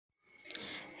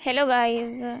Hello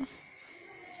guys,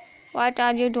 what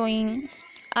are you doing?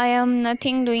 I am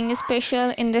nothing doing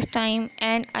special in this time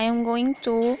and I am going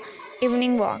to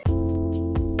evening walk.